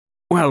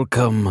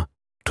Welcome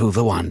to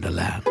the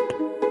Wonderland,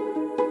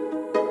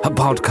 a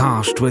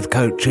podcast with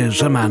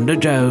coaches Amanda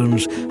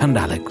Jones and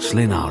Alex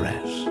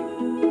Linares.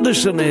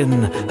 Listen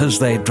in as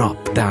they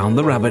drop down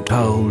the rabbit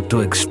hole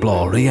to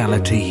explore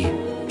reality,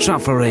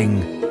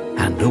 suffering,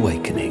 and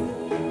awakening.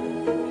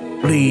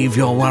 Leave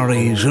your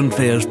worries and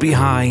fears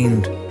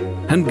behind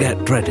and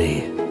get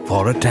ready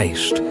for a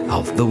taste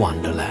of the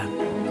Wonderland.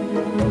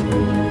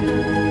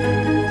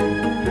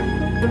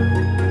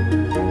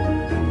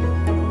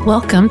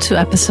 Welcome to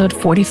episode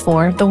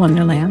 44 of The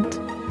Wonderland,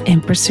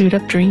 In Pursuit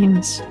of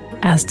Dreams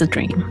as the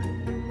Dream.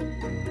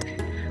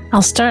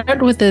 I'll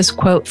start with this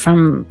quote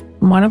from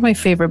one of my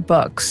favorite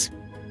books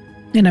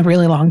in a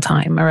really long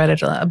time. I read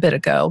it a bit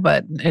ago,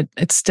 but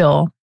it's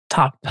still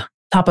top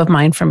of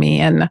mind for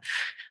me. And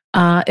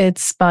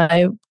it's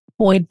by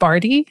Boyd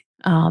Barty.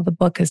 The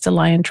book is The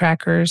Lion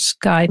Tracker's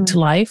Guide to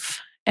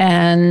Life.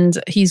 And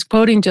he's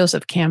quoting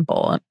Joseph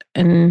Campbell.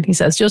 And he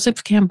says,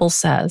 Joseph Campbell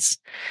says,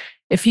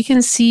 if you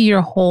can see your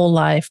whole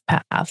life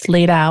path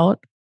laid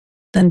out,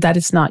 then that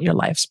is not your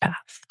life's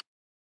path.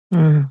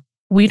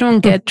 We don't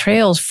get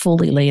trails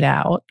fully laid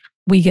out.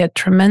 We get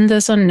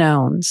tremendous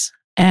unknowns.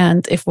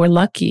 And if we're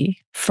lucky,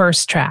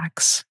 first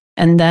tracks.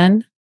 And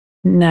then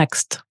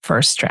next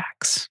first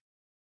tracks.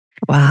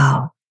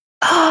 Wow.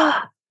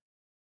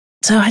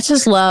 So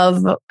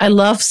I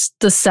love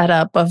the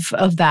setup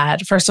of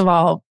that. First of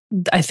all,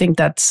 I think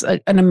that's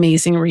an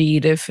amazing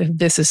read if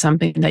this is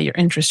something that you're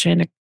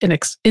interested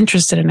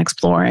in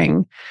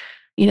exploring.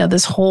 You know,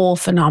 this whole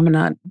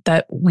phenomenon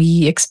that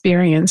we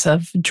experience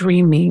of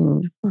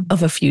dreaming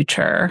of a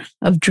future,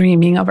 of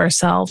dreaming of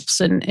ourselves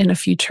in a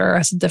future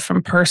as a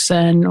different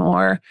person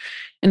or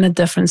in a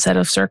different set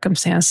of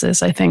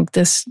circumstances. I think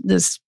this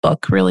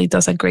book really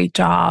does a great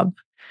job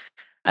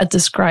at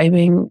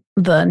describing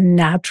the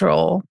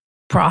natural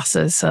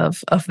process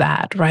of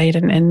that, right?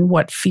 And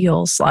what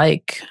feels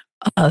like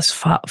us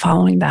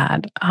following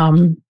that.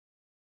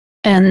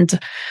 And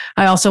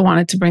I also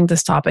wanted to bring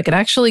this topic. It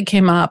actually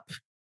came up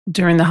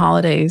during the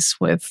holidays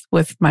with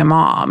my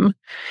mom.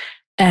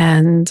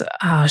 And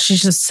she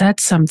just said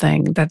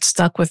something that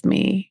stuck with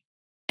me.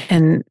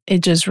 And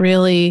it just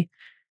really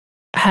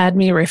had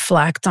me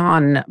reflect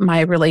on my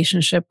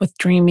relationship with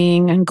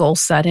dreaming and goal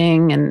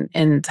setting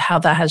and how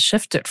that has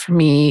shifted for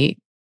me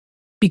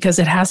because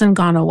it hasn't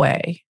gone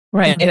away.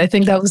 Right. Mm-hmm. I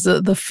think that was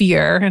the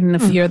fear and the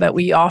fear that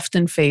we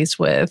often face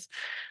with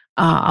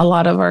a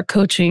lot of our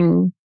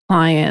coaching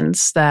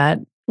clients, that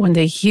when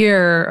they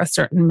hear a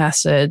certain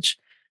message,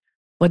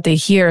 what they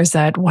hear is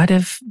that, what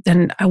if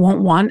then I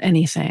won't want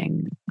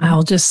anything?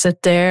 I'll just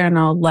sit there and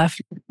I'll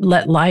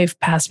let life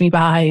pass me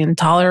by and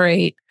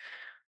tolerate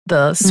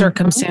the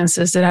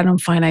circumstances that I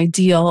don't find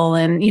ideal.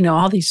 And, you know,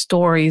 all these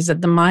stories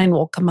that the mind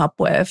will come up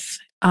with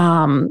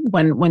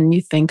when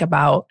you think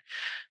about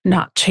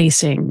not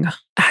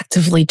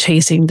actively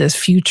chasing this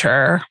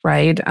future,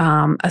 right?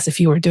 As if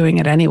you were doing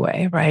it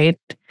anyway, right?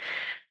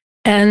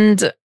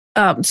 And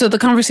so the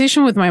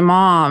conversation with my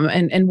mom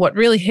and what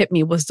really hit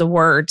me was the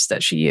words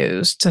that she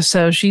used.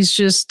 So she's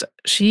just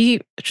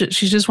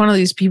one of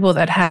these people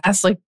that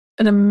has like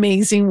an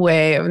amazing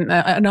way, and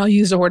I'll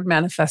use the word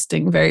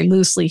manifesting very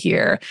loosely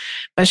here,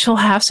 but she'll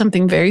have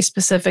something very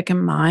specific in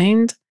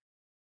mind,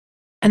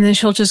 and then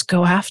she'll just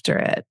go after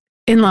it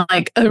in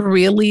like a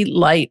really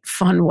light,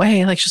 fun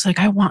way. Like she's like,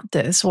 I want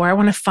this, or I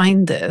want to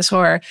find this,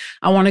 or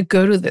I want to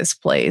go to this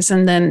place.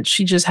 And then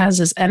she just has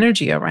this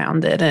energy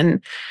around it.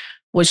 And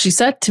what she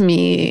said to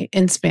me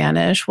in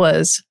Spanish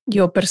was,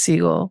 yo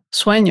persigo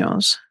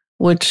sueños,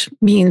 which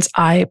means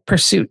I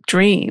pursue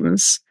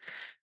dreams.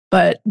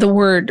 But the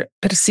word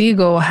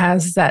persigo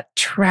has that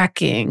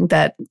tracking,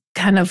 that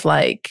kind of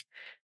like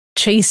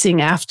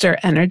chasing after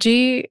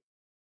energy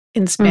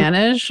in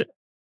Spanish.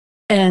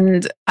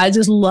 And I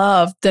just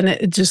loved, and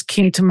it just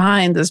came to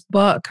mind, this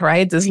book,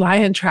 right? This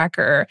Lion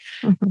Tracker,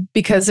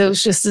 because it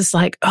was just this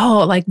like,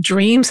 oh, like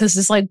dreams is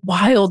this like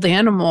wild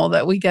animal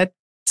that we get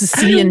to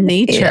see in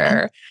nature.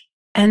 Yeah.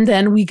 And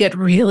then we get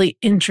really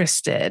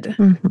interested.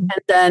 And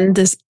then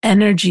this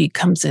energy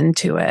comes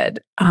into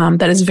it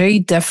that is very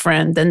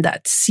different than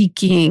that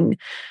seeking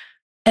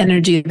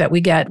energy that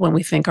we get when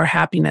we think our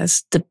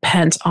happiness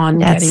depends on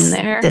getting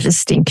there. The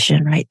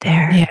distinction right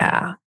there.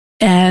 Yeah.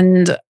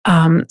 And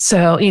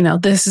so, you know,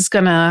 this is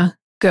going to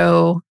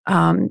go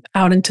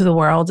out into the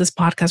world. This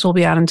podcast will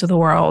be out into the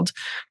world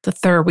the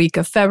third week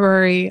of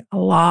February. A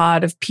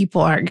lot of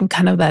people are in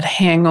kind of that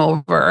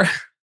hangover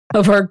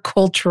of our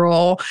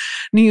cultural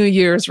New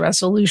Year's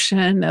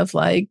resolution of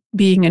like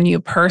being a new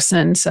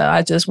person. So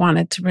I just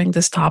wanted to bring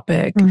this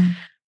topic. You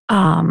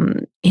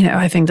know,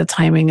 I think the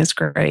timing is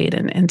great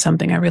and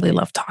something I really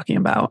love talking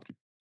about.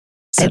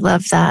 So, I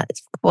love that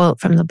quote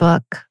from the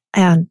book.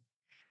 And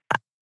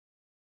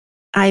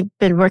I've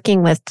been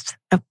working with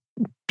a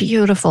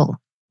beautiful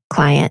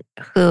client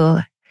who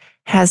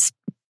has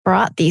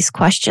brought these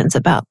questions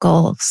about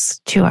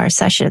goals to our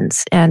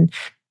sessions. And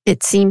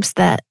it seems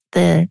that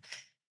the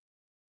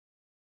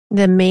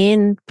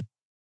main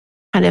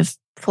kind of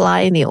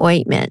fly in the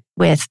ointment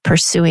with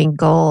pursuing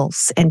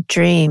goals and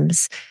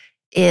dreams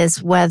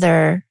is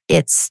whether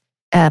it's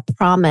a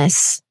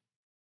promise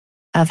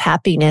of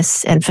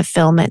happiness and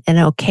fulfillment and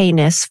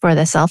okayness for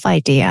the self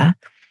idea,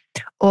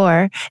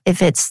 or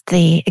if it's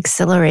the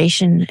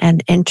exhilaration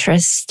and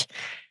interest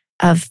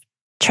of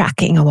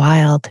tracking a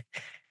wild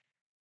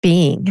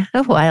being,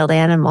 a wild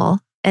animal,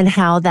 and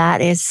how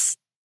that is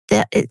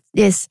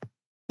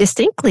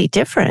distinctly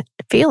different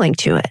feeling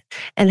to it,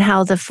 and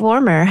how the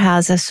former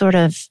has a sort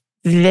of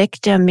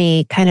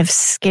victim-y, kind of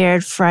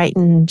scared,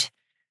 frightened,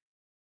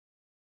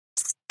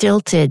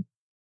 stilted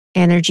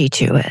energy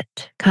to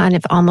it, kind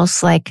of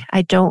almost like,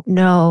 I don't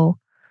know,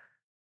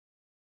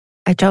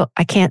 I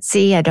can't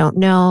see, I don't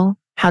know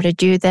how to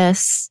do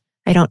this,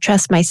 I don't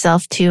trust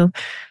myself to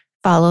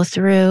follow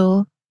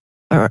through,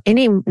 or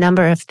any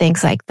number of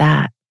things like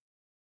that.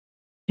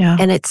 Yeah.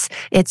 And it's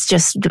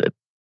just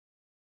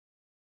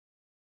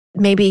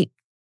maybe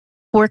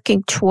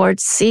working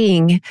towards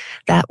seeing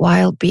that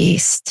wild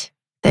beast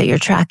that you're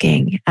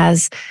tracking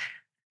as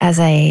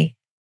a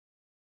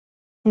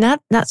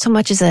not so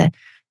much as a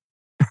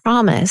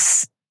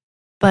promise,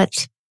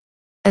 but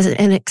as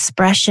an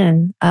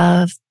expression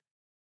of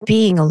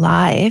being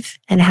alive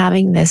and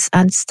having this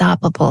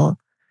unstoppable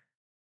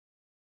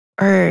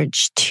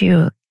urge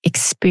to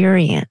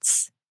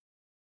experience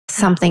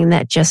something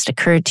that just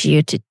occurred to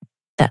you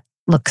that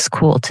looks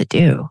cool to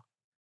do.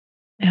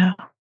 Yeah.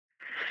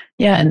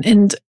 Yeah.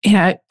 And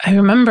I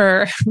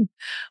remember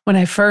when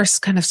I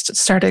first kind of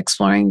started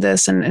exploring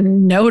this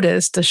and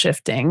noticed the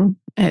shifting.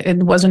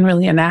 It wasn't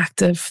really an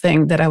active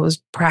thing that I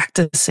was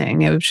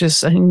practicing. It was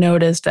just, I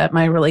noticed that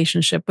my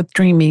relationship with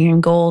dreaming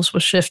and goals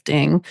was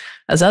shifting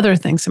as other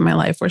things in my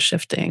life were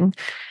shifting.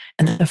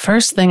 And the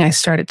first thing I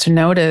started to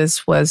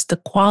notice was the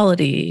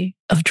quality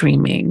of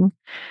dreaming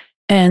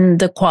and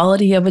the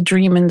quality of a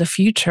dream in the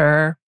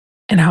future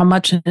and how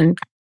much in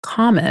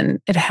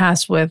common it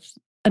has with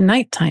a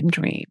nighttime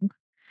dream.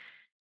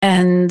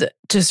 And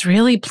just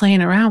really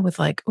playing around with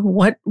like,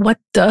 what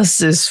does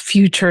this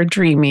future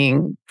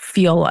dreaming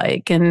feel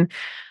like? And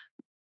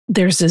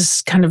there's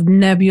this kind of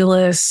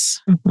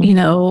nebulous,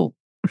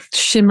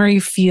 shimmery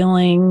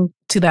feeling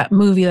to that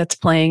movie that's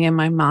playing in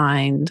my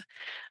mind.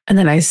 And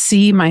then I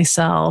see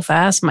myself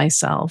as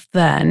myself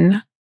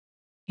then,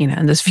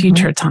 in this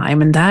future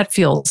time, and that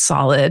feels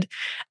solid.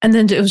 And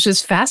then it was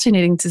just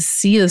fascinating to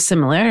see the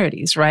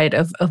similarities, right,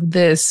 of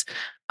this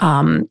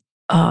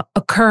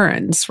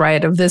occurrence,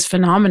 right, of this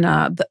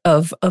phenomena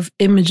of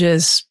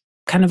images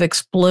kind of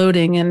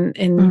exploding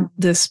in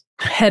this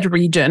head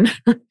region.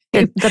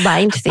 The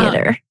mind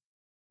theater.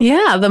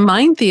 The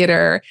mind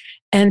theater,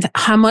 and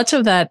how much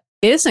of that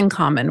is in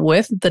common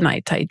with the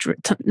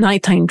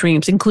nighttime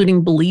dreams,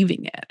 including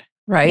believing it,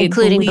 right?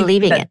 Including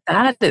believing it.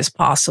 That is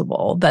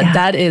possible,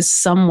 that is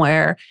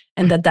somewhere,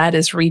 and that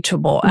is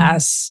reachable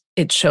as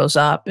it shows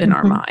up in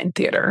our mind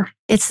theater.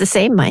 It's the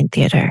same mind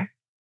theater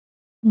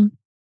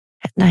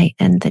at night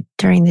and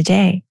during the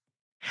day.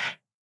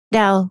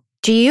 Now,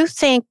 do you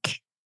think,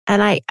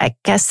 and I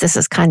guess this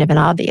is kind of an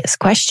obvious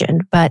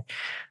question, but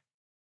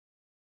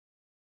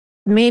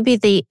maybe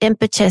the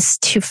impetus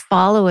to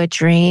follow a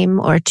dream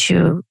or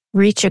to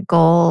reach a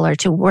goal or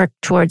to work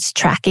towards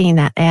tracking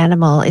that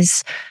animal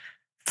is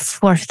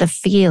for the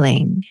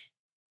feeling.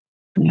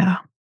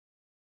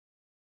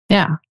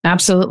 Yeah,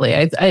 absolutely.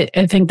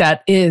 I think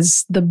that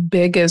is the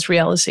biggest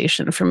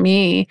realization for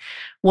me,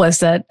 was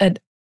that at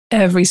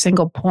every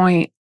single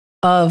point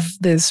of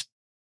this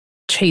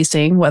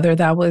chasing, whether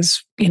that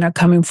was,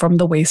 coming from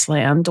the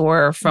wasteland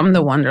or from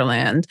the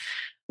wonderland,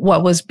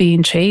 what was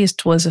being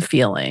chased was a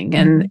feeling.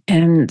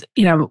 And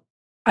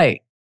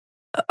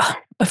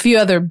a few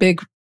other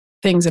big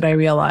things that I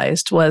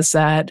realized was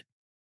that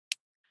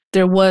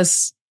there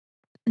was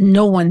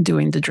no one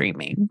doing the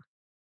dreaming.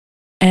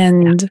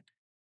 And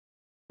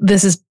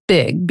this is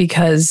big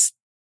because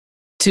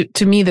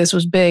to me, this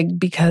was big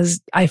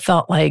because I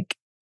felt like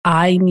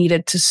I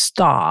needed to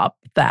stop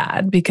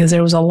that because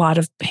there was a lot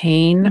of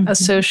pain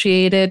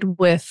associated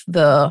with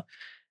the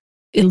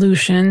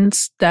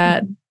illusions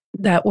that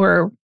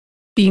were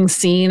being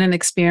seen and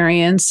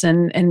experienced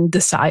and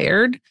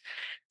desired.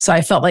 So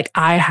I felt like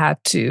I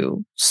had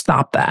to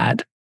stop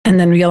that. And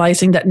then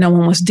realizing that no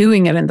one was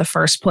doing it in the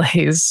first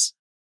place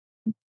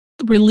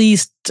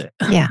released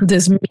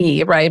this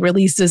me, right?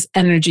 Released this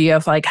energy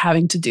of like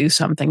having to do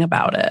something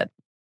about it.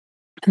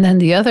 And then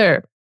the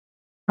other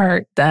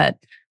part that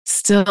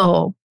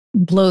still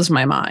blows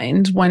my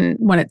mind when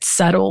it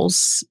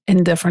settles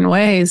in different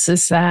ways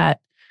is that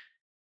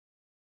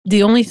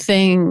the only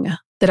thing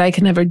that I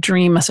can ever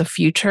dream as a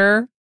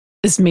future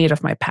is made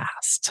of my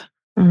past.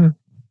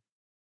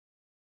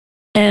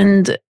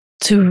 And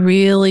to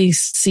really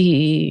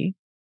see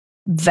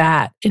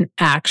that in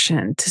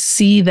action, to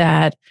see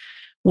that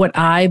what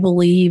I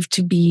believe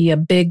to be a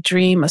big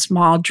dream, a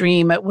small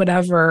dream, at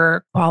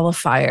whatever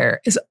qualifier,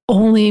 is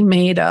only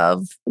made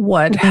of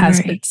what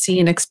has been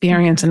seen,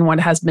 experienced, and what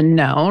has been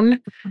known.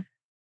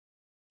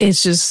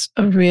 It's just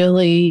a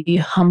really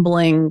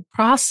humbling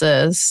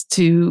process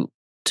to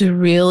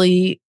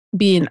really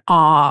be in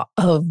awe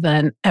of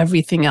then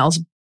everything else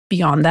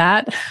beyond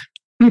that,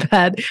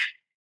 that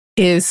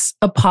is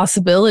a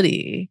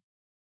possibility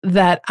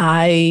that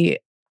I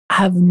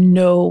have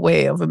no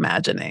way of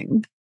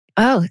imagining.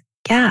 Oh,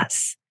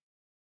 yes.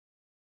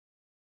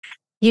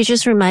 You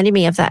just reminded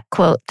me of that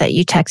quote that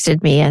you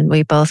texted me, and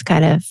we both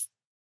kind of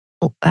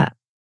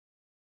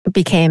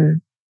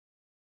became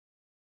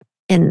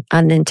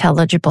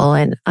unintelligible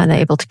and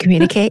unable to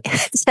communicate.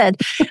 It said,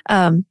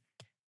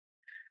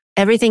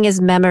 everything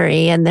is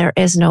memory and there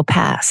is no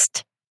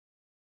past.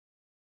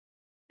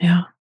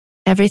 Yeah.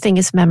 Everything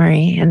is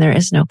memory and there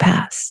is no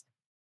past.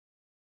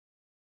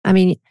 I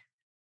mean,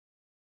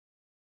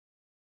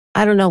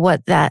 I don't know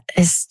what that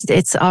is.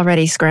 It's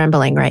already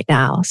scrambling right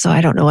now, so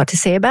I don't know what to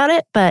say about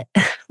it, but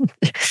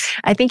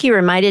I think you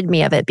reminded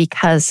me of it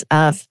because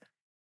of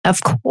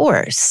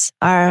course,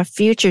 our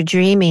future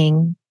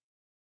dreaming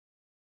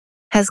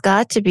has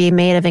got to be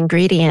made of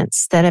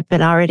ingredients that have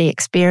been already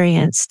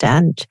experienced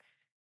and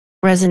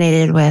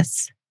resonated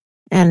with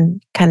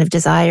and kind of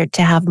desired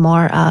to have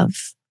more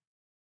of.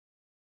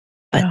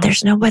 But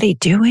there's nobody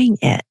doing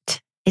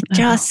it. It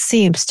just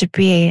seems to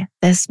be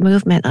this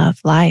movement of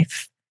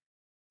life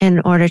in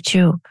order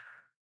to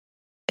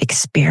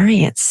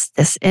experience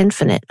this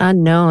infinite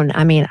unknown.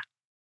 I mean,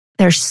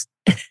 there's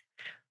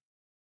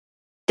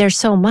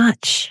so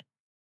much.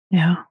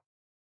 Yeah.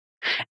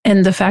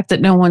 And the fact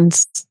that no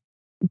one's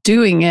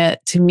doing it,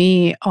 to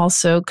me,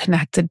 also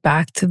connected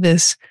back to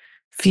this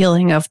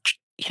feeling of,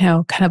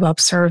 kind of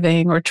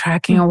observing or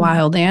tracking a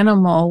wild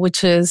animal,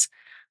 which is,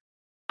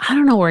 I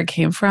don't know where it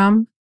came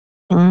from.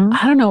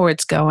 I don't know where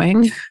it's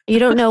going. You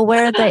don't know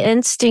where the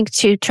instinct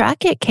to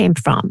track it came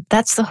from.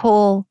 That's the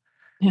whole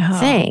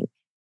thing.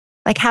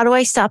 Like, how do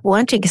I stop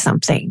wanting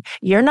something?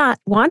 You're not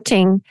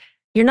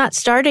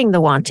starting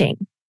the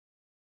wanting.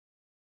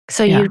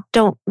 So you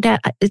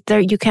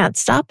can't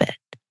stop it.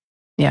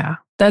 Yeah.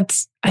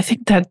 I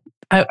think that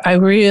I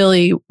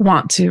really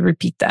want to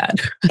repeat that.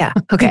 Yeah.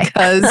 Okay.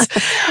 Because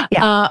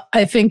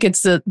I think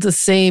it's the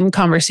same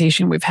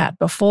conversation we've had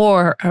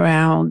before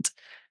around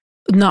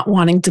not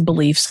wanting to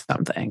believe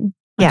something.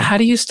 Like, how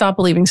do you stop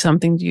believing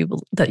something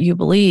that you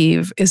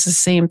believe is the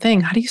same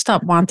thing? How do you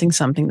stop wanting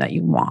something that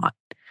you want?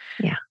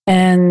 Yeah.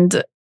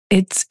 And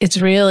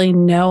it's really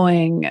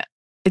knowing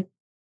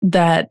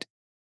that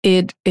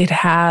it's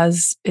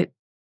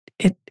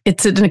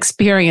an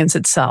experience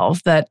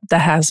itself that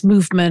has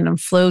movement and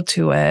flow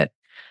to it,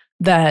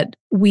 that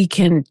we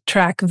can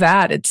track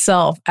that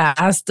itself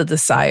as the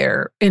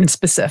desire in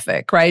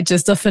specific, right?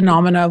 Just the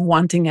phenomena of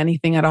wanting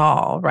anything at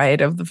all,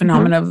 right? Of the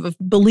phenomena of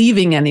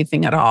believing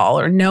anything at all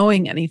or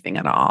knowing anything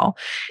at all.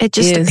 It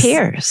just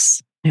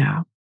appears.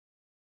 Yeah.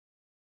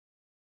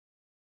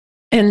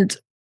 And,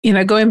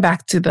 going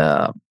back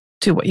to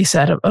what you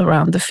said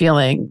around the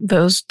feeling,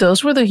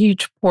 those were the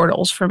huge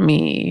portals for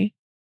me.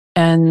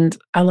 And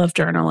I love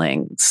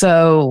journaling.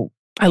 So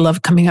I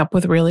love coming up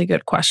with really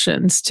good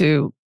questions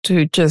to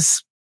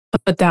just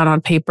put down on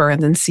paper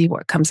and then see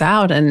what comes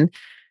out. And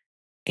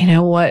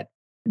what,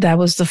 that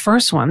was the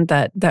first one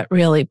that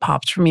really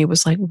popped for me,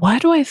 was like, why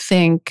do I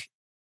think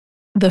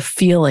the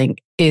feeling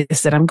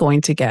is that I'm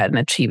going to get in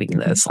achieving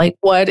this? Like,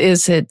 what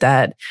is it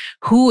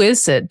who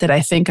is it that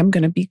I think I'm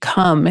going to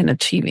become in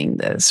achieving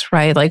this,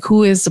 right? Like,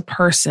 who is the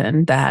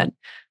person that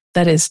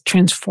is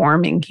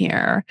transforming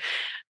here?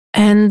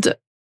 And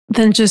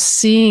then just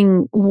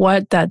seeing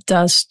what that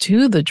does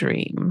to the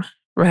dream,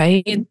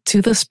 right?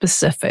 To the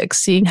specifics,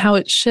 seeing how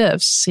it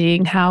shifts,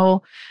 seeing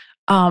how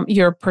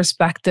your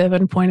perspective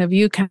and point of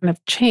view kind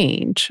of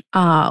change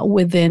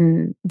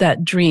within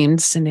that dream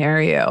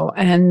scenario.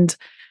 And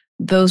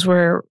those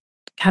were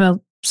kind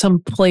of some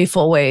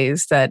playful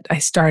ways that I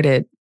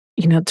started,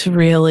 to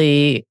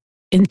really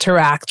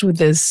interact with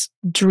this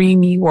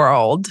dreamy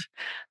world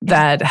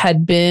that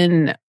had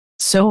been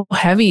so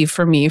heavy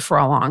for me for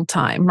a long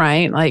time,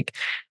 right? Like,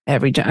 I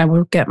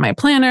would get my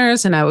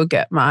planners and I would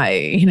get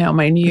my,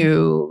 my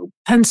new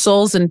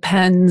pencils and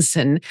pens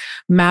and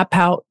map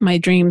out my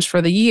dreams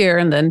for the year.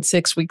 And then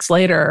 6 weeks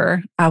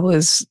later, I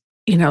was,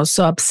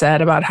 so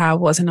upset about how I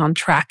wasn't on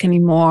track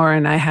anymore.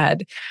 And I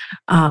had,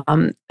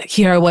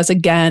 here I was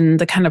again,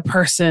 the kind of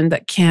person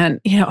that can't,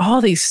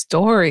 all these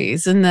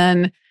stories. And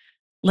then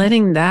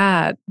letting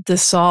that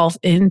dissolve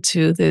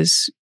into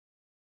this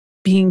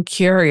being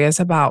curious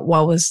about,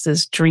 what was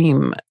this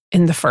dream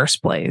in the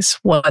first place?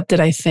 What did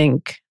I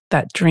think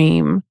that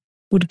dream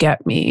would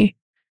get me?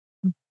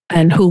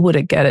 And who would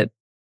it get it?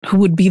 Who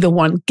would be the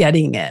one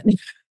getting it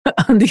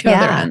on the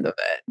other end of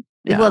it?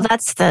 Yeah. Well,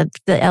 that's the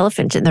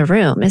elephant in the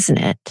room, isn't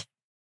it?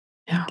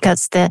 Yeah.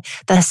 Because the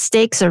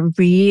stakes are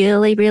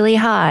really, really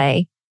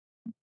high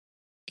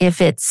if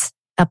it's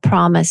a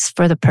promise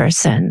for the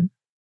person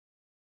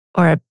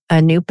or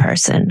a new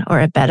person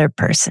or a better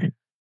person.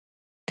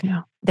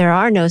 Yeah. There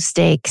are no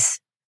stakes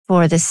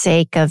for the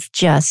sake of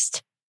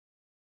just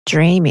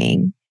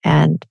dreaming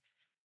and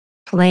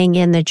playing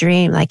in the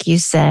dream. Like you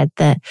said,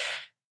 the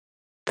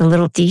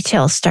little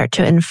details start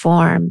to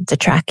inform the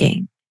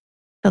tracking.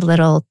 The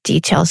little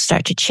details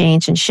start to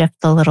change and shift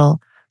the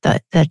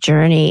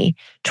journey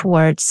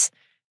towards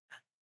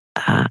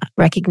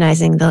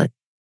recognizing the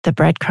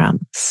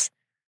breadcrumbs.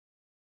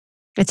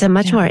 It's a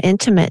much more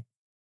intimate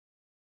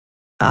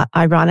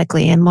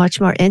ironically, a much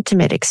more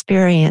intimate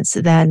experience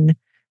than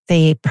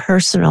the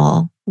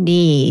personal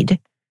need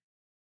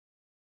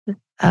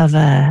of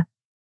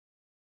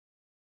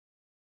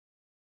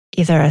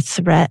either a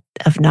threat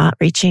of not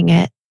reaching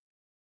it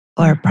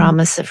or a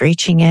promise of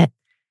reaching it,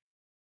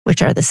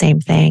 which are the same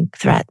thing.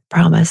 Threat,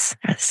 promise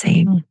are the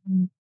same.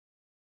 Mm-hmm.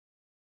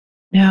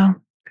 Yeah.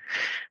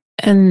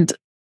 And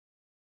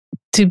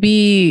to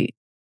be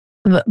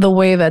the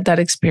way that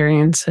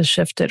experience has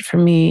shifted for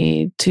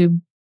me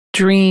to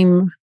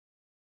dream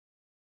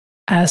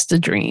as the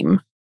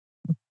dream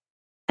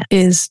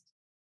is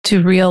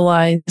to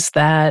realize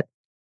that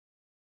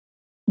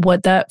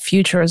what that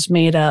future is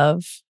made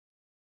of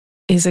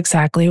is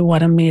exactly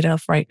what I'm made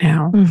of right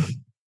now.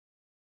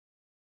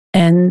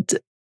 And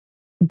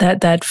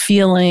that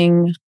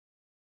feeling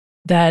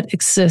that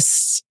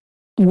exists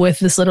with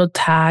this little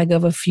tag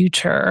of a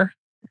future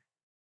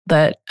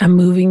that I'm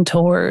moving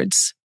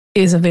towards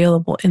is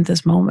available in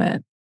this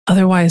moment.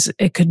 Otherwise,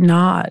 it could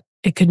not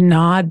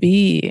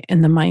be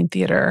in the mind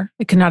theater.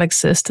 It could not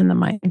exist in the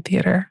mind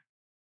theater.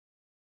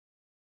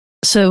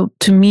 So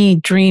to me,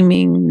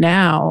 dreaming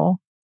now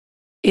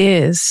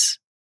is,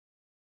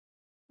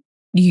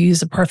 you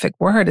use a perfect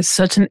word, is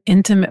such an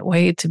intimate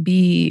way to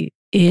be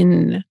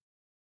in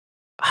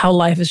how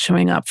life is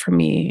showing up for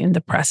me in the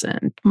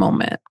present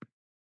moment,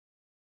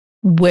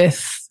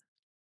 with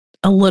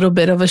a little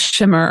bit of a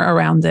shimmer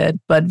around it,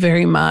 but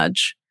very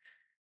much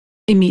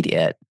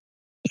immediate.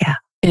 Yeah.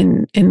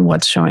 In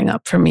what's showing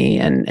up for me,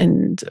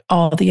 and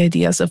all the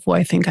ideas of who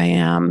I think I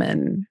am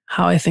and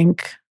how I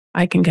think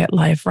I can get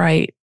life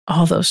right.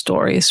 All those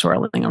stories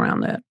swirling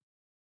around it.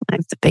 I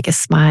have the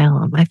biggest smile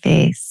on my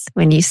face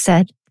when you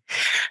said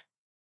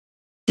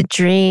the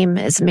dream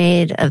is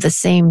made of the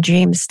same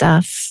dream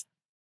stuff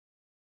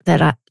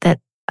that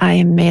I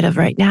am made of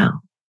right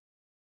now.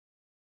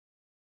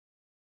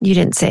 You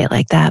didn't say it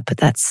like that,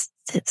 but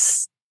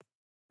it's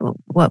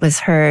what was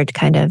heard,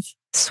 kind of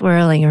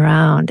swirling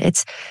around.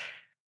 It's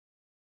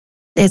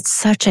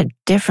such a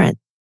different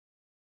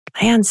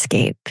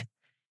landscape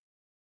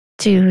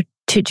to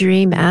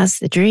dream as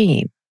the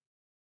dream,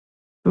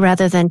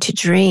 rather than to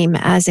dream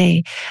as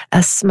a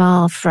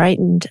small,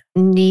 frightened,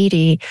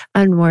 needy,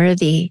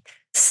 unworthy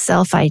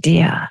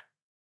self-idea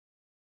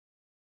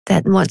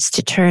that wants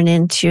to turn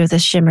into the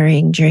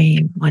shimmering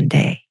dream one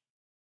day,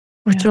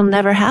 which will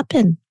never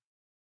happen.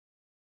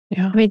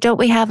 Yeah. I mean, don't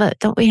we have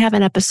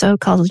an episode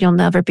called "You'll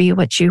Never Be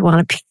What You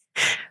Want to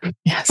Be"?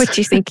 Yes. What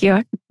you think you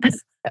are?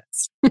 Yes.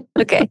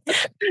 Okay.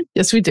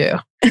 Yes, we do.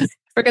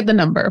 Forget the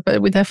number,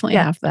 but we definitely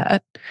have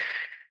that.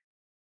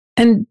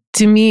 And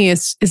to me,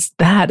 is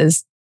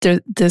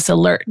this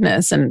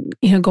alertness, and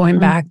going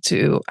back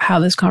to how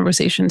this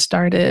conversation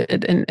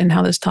started and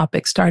how this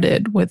topic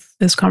started with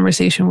this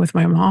conversation with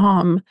my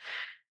mom.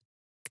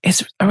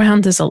 It's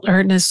around this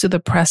alertness to the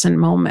present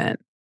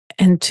moment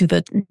and to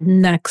the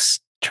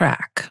next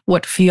track,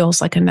 what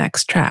feels like a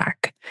next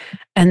track,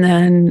 and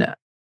then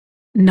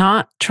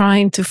not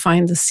trying to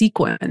find the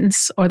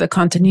sequence or the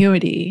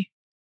continuity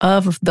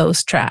of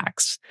those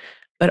tracks,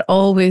 but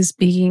always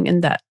being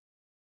in that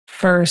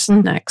first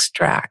next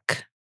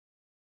track.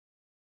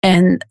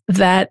 And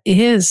that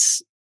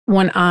is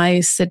when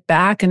I sit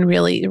back and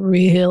really,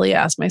 really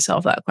ask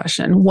myself that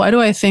question. What do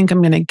I think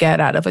I'm going to get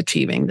out of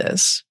achieving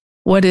this?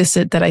 What is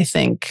it that I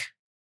think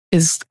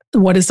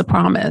what is the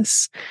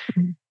promise?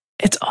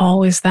 It's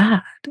always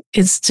that.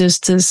 It's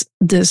just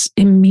this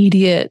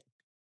immediate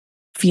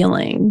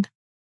feeling.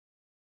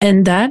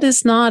 And that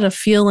is not a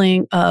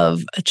feeling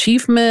of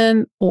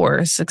achievement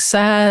or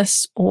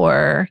success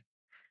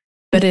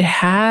but it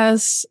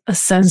has a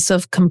sense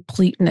of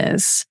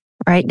completeness.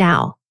 Right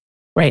now.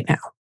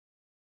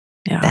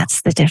 Yeah.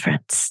 That's the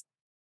difference.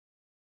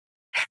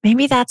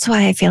 Maybe that's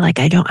why I feel like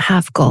I don't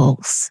have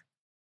goals.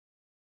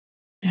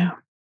 Yeah.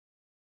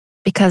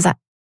 Because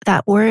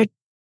that word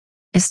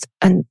is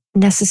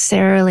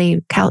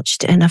unnecessarily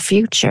couched in a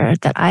future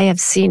that I have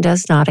seen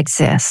does not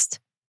exist.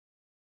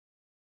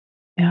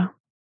 Yeah.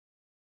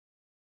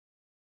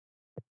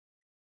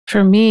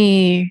 For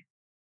me,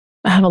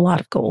 I have a lot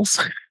of goals.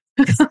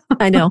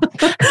 I know.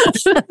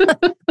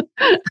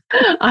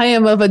 I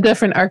am of a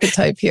different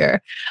archetype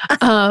here.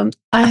 I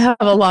have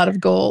a lot of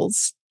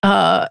goals.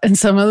 And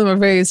some of them are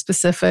very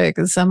specific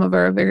and some of them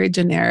are very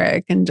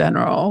generic and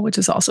general, which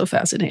is also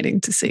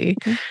fascinating to see.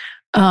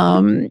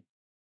 But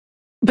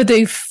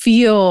they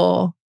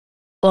feel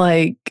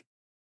like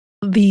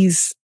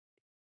these.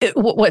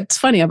 What's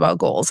funny about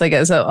goals, I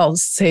guess I'll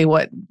say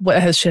what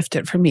has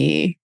shifted for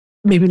me,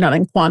 maybe not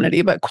in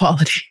quantity, but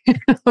quality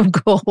of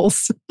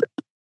goals,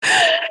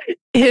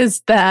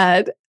 is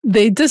that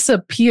they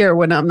disappear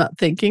when I'm not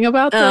thinking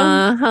about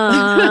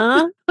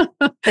them.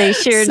 They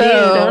sure do,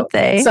 don't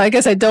they? So I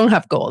guess I don't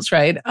have goals,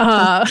 right?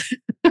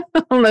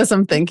 Unless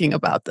I'm thinking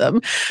about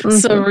them.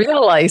 So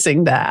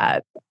realizing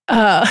that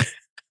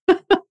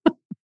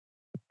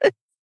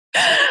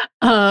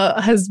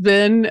has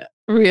been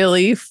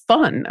really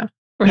fun,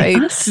 right?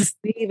 Yes. To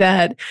see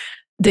that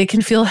they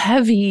can feel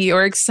heavy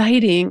or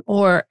exciting,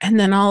 and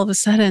then all of a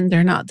sudden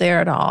they're not there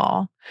at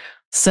all.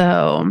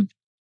 So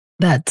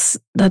that's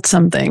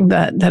something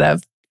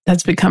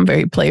that's become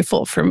very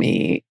playful for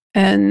me.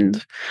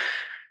 And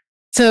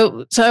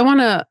so I want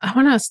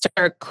to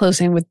start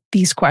closing with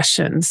these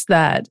questions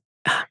that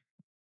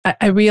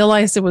I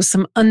realized there was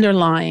some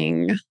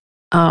underlying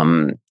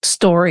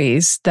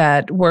stories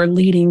that were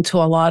leading to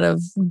a lot of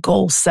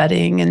goal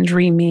setting and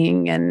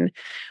dreaming and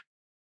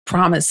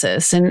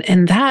promises.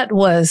 And that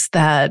was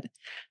that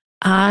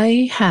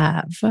I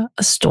have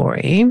a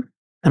story,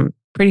 I'm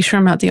pretty sure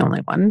I'm not the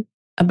only one,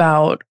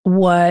 about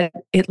what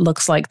it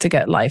looks like to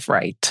get life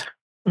right.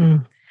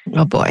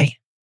 Oh boy.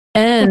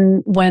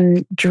 And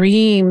when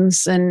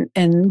dreams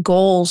and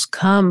goals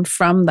come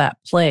from that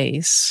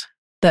place,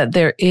 that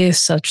there is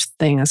such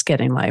thing as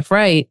getting life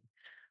right,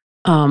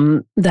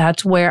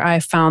 that's where I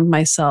found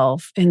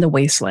myself in the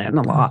wasteland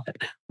a lot,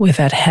 with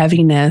that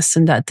heaviness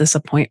and that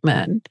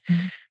disappointment.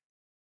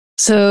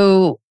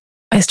 So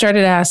I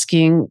started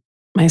asking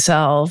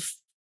myself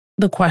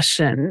the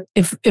question,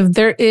 if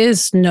there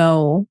is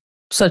no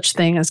such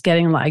thing as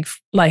getting life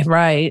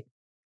right,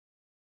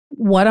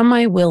 what am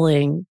I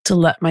willing to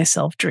let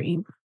myself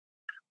dream?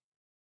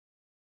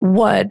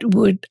 What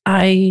would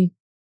I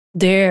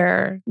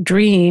dare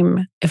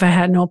dream if I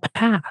had no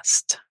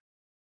past?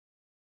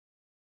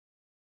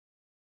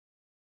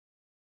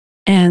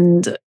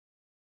 And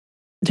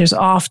there's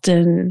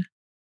often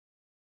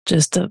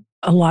just a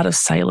lot of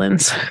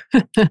silence,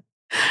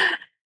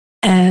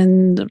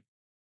 and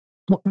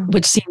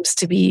which seems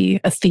to be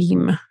a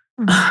theme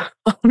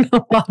on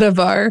a lot of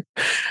our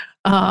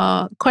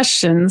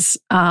questions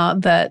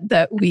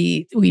that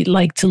we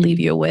like to leave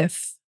you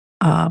with,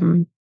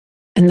 and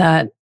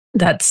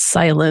that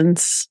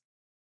silence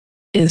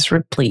is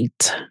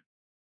replete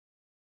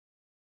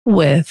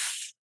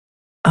with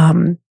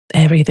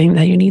everything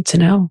that you need to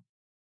know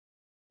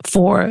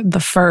for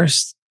the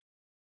first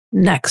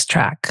next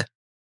track,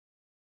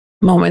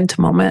 moment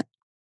to moment.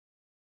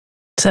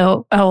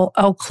 So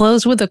I'll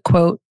close with a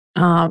quote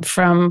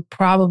from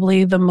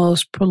probably the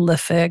most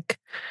prolific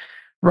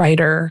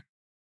writer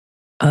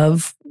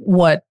of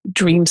what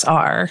dreams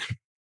are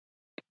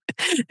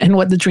and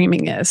what the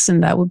dreaming is,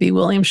 and that would be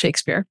William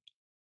Shakespeare,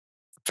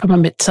 from A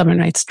Midsummer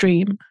Night's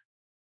Dream.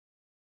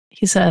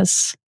 He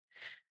says,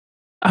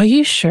 "Are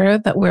you sure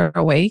that we're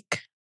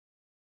awake?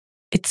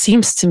 It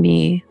seems to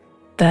me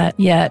that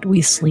yet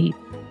we sleep,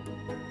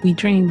 we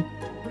dream."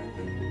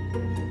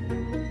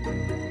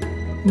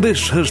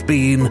 This has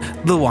been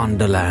the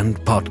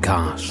Wonderland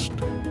Podcast.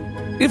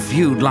 If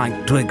you'd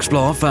like to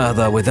explore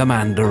further with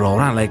Amanda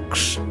or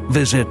Alex,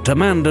 visit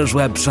Amanda's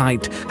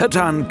website at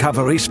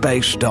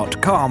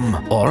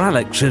uncoveryspace.com or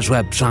Alex's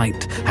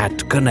website at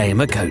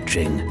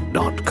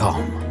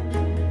kanemacoaching.com.